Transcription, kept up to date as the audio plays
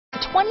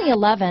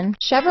2011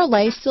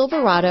 Chevrolet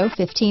Silverado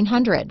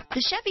 1500.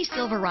 The Chevy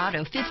Silverado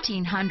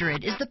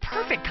 1500 is the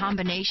perfect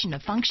combination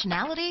of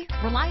functionality,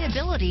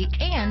 reliability,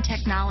 and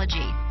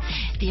technology.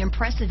 The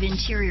impressive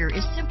interior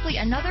is simply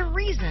another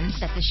reason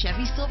that the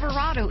Chevy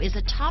Silverado is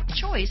a top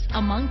choice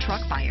among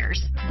truck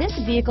buyers. This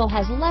vehicle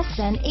has less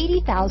than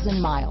 80,000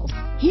 miles.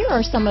 Here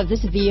are some of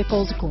this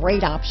vehicle's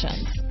great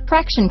options: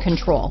 traction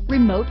control,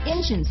 remote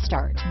engine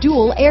start,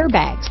 dual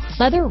airbags,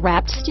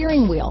 leather-wrapped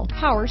steering wheel,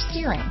 power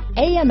steering,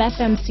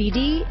 AM/FM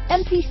CD,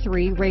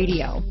 MP3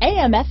 radio,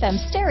 AM/FM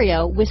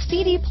stereo with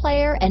CD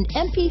player and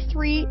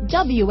MP3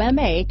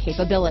 WMA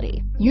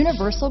capability,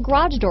 universal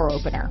garage door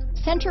opener,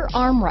 center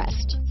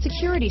armrest,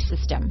 security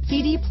system,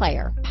 CD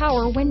player,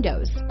 power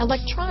windows,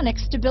 electronic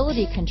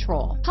stability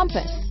control,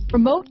 compass,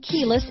 remote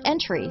keyless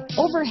entry,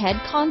 overhead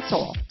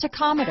console,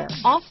 tachometer,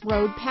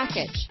 off-road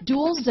package,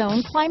 dual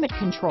zone climate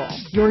control.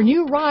 Your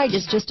new ride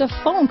is just a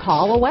phone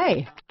call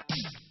away.